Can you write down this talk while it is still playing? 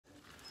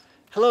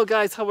Hello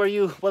guys, how are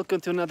you?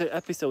 Welcome to another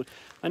episode.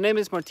 My name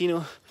is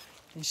Martino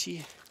and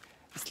she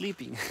is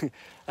sleeping.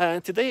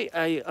 Today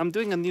I'm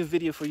doing a new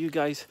video for you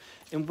guys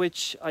in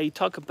which I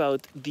talk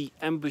about the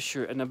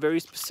embouchure and a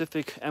very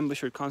specific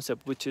embouchure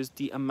concept, which is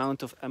the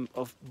amount of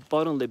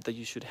bottom lip that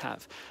you should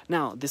have.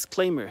 Now,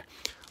 disclaimer,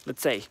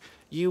 let's say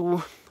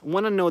you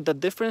want to know that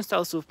different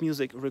styles of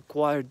music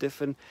require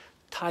different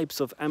types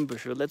of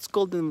embouchure. Let's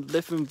call them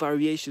different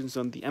variations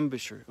on the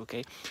embouchure,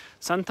 okay?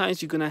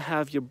 Sometimes you're gonna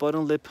have your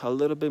bottom lip a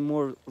little bit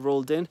more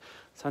rolled in,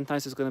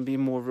 sometimes it's gonna be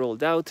more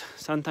rolled out,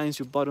 sometimes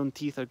your bottom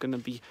teeth are gonna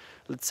be,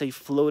 let's say,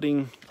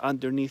 floating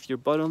underneath your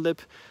bottom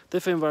lip.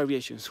 Different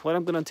variations. What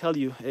I'm gonna tell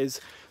you is,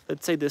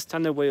 let's say, the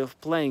standard way of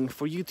playing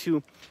for you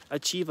to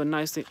achieve a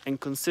nice and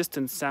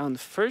consistent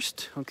sound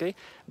first, okay?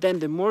 Then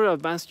the more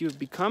advanced you've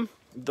become,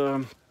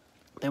 the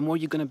more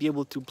you're going to be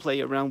able to play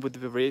around with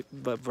the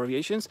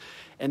variations,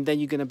 and then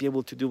you're going to be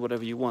able to do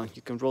whatever you want.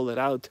 You can roll it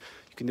out,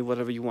 you can do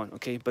whatever you want,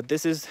 okay? But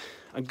this is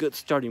a good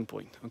starting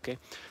point, okay?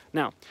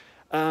 Now,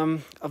 a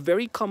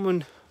very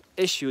common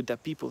issue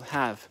that people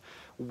have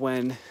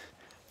when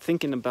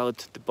thinking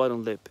about the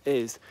bottom lip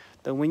is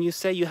that when you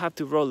say you have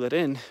to roll it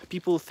in,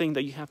 people think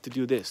that you have to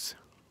do this,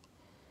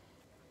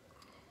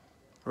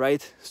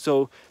 right?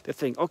 So they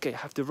think, okay, I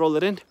have to roll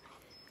it in,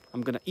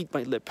 I'm going to eat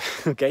my lip,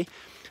 okay?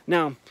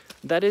 Now,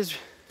 that is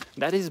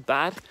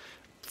bad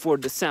for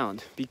the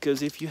sound,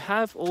 because if you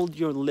have all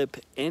your lip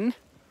in,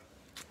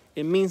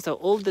 it means that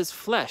all this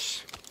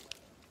flesh,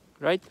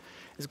 right,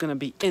 is gonna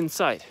be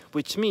inside,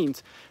 which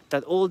means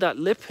that all that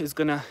lip is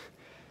gonna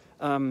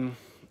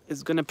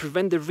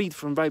prevent the reed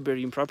from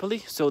vibrating properly.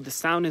 So the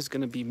sound is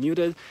gonna be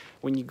muted.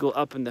 When you go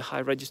up in the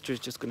high register,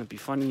 it's just gonna be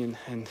funny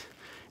and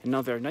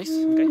not very nice.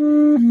 Okay.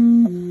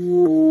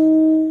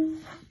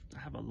 I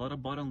have a lot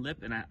of bottom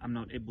lip, and I'm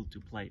not able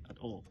to play at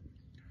all.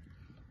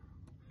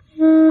 If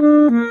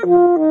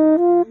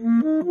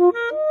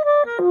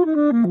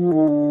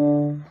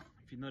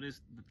you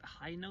notice, the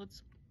high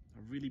notes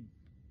are really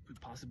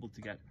possible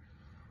to get.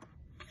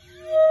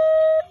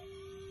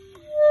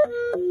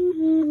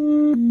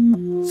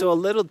 So a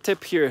little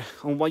tip here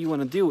on what you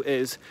want to do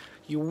is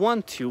you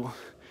want to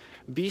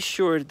be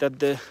sure that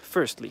the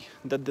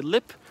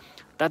lip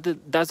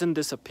that doesn't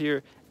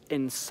disappear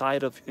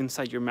inside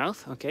your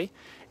mouth, okay?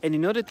 And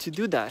in order to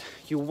do that,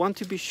 you want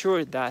to be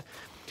sure that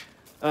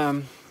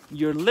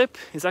your lip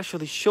is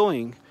actually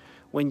showing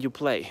when you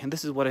play. And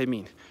this is what I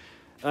mean.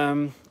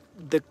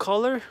 The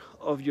color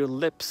of your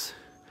lips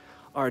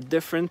are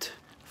different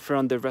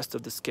from the rest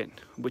of the skin.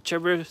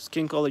 Whichever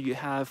skin color you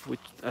have,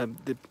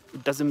 it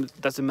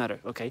doesn't matter,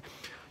 okay?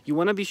 You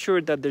want to be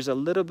sure that there's a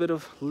little bit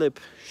of lip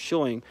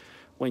showing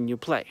when you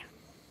play,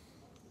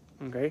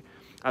 okay?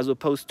 As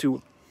opposed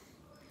to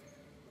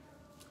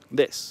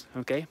this,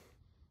 okay?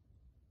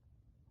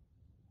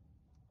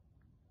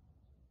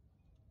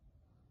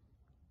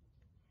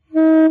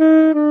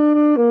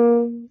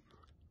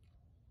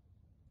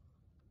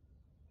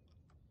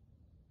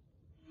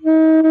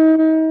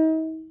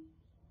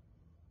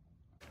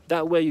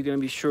 That way you're going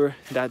to be sure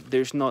that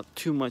there's not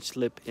too much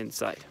lip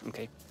inside,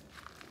 okay?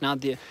 Now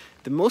the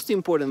most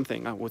important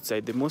thing, I would say,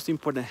 the most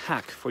important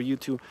hack for you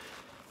to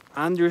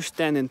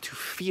understand and to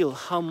feel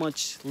how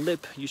much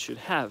lip you should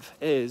have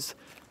is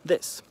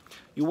this.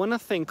 You want to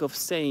think of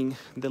saying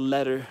the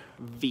letter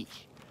V,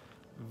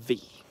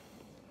 V,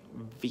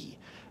 V.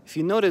 If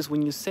you notice,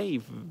 when you say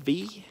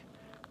V,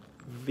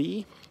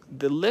 V,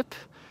 the lip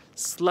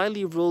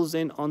slightly rolls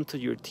in onto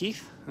your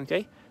teeth,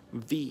 okay?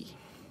 V,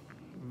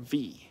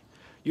 V.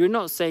 You're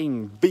not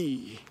saying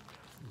B,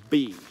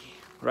 B,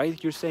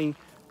 right? You're saying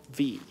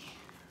V,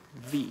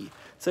 V.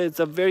 So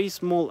it's a very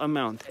small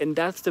amount, and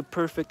that's the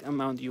perfect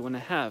amount you want to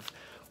have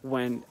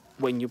when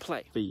you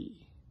play. V,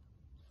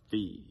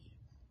 V,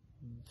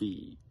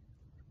 V.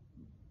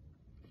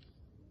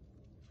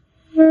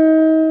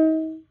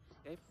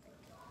 Okay?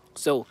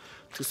 So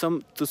to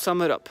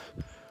sum it up,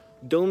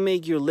 don't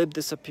make your lip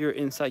disappear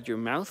inside your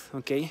mouth,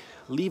 okay?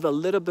 Leave a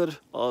little bit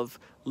of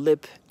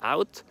lip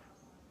out.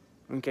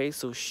 Okay,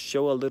 so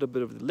show a little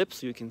bit of the lip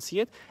so you can see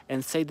it,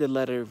 and say the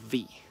letter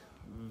V,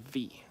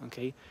 V,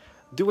 okay?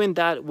 Doing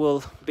that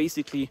will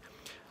basically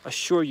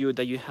assure you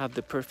that you have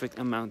the perfect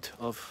amount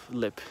of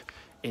lip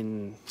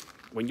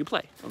when you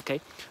play,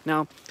 okay?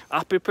 Now,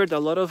 I've prepared a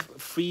lot of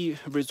free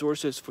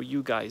resources for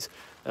you guys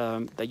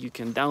that you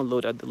can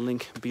download at the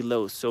link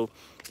below. So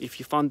if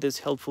you found this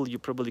helpful, you're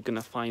probably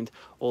gonna find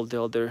all the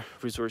other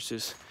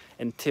resources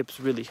and tips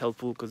really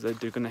helpful, because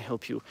they're gonna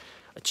help you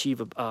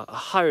achieve a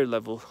higher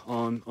level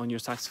on your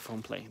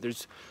saxophone playing.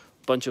 There's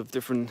a bunch of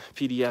different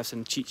PDFs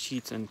and cheat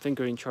sheets and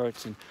fingering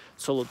charts and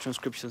solo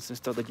transcriptions and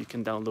stuff that you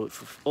can download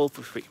all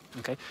for free,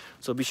 okay?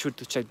 So be sure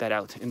to check that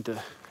out in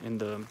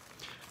the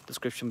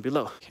description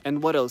below.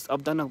 And what else?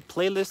 I've done a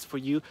playlist for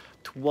you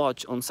to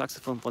watch on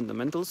saxophone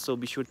fundamentals, so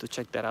be sure to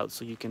check that out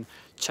so you can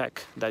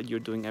check that you're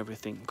doing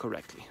everything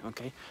correctly,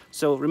 okay?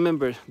 So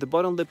remember, the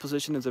bottom lip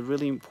position is a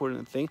really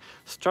important thing.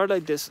 Start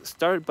like this.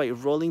 Start by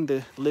rolling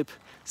the lip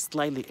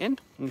slightly in,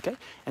 okay?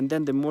 And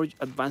then the more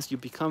advanced you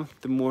become,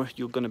 the more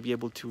you're going to be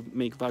able to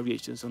make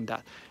variations on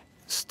that,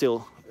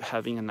 still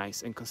having a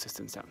nice and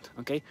consistent sound.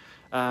 Okay,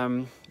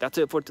 that's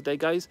it for today,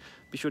 guys.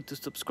 Be sure to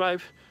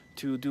subscribe,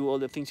 to do all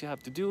the things you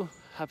have to do.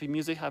 Happy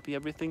music, happy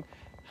everything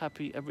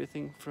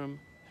from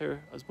her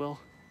as well.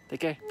 Take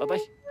care. Bye bye.